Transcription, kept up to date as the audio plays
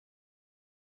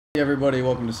Hey everybody,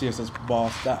 welcome to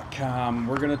CSSboss.com.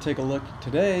 We're going to take a look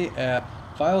today at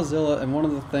FileZilla, and one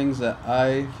of the things that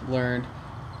I've learned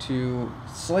to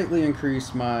slightly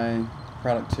increase my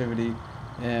productivity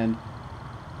and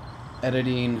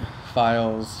editing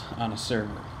files on a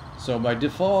server. So by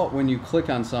default, when you click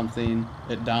on something,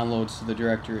 it downloads to the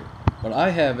directory. But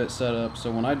I have it set up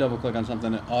so when I double click on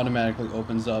something, it automatically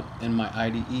opens up in my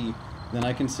IDE. Then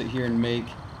I can sit here and make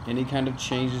any kind of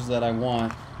changes that I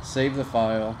want, save the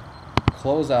file,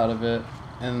 close out of it,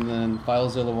 and then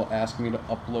FileZilla will ask me to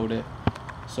upload it.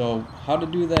 So how to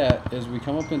do that is we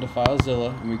come up into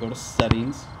FileZilla and we go to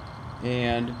settings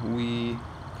and we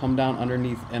come down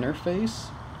underneath interface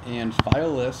and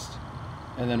file list,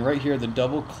 and then right here the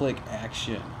double click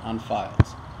action on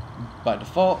files. By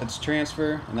default it's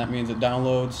transfer, and that means it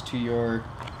downloads to your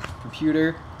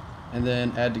computer, and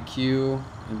then add to queue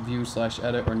and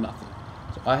view/edit or nothing.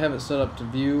 So I have it set up to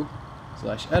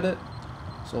view/edit.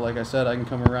 So like I said, I can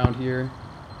come around here,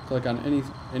 click on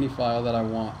any file that I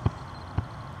want.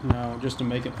 Now just to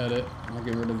make an edit, I'll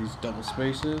get rid of these double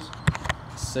spaces,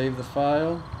 save the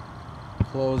file,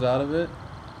 close out of it.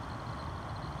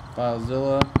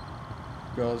 FileZilla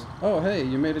goes, oh hey,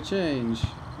 you made a change,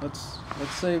 let's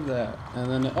save that,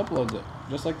 and then it uploads it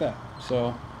just like that.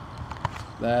 So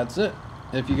that's it.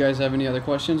 If you guys have any other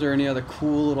questions or any other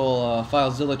cool little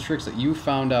FileZilla tricks that you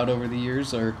found out over the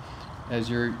years, or as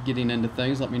you're getting into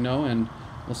things, let me know, and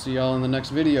we'll see y'all in the next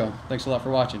video. Thanks a lot for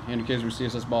watching. Andrew Kaiser with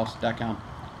CSSboss.com.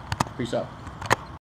 Peace out.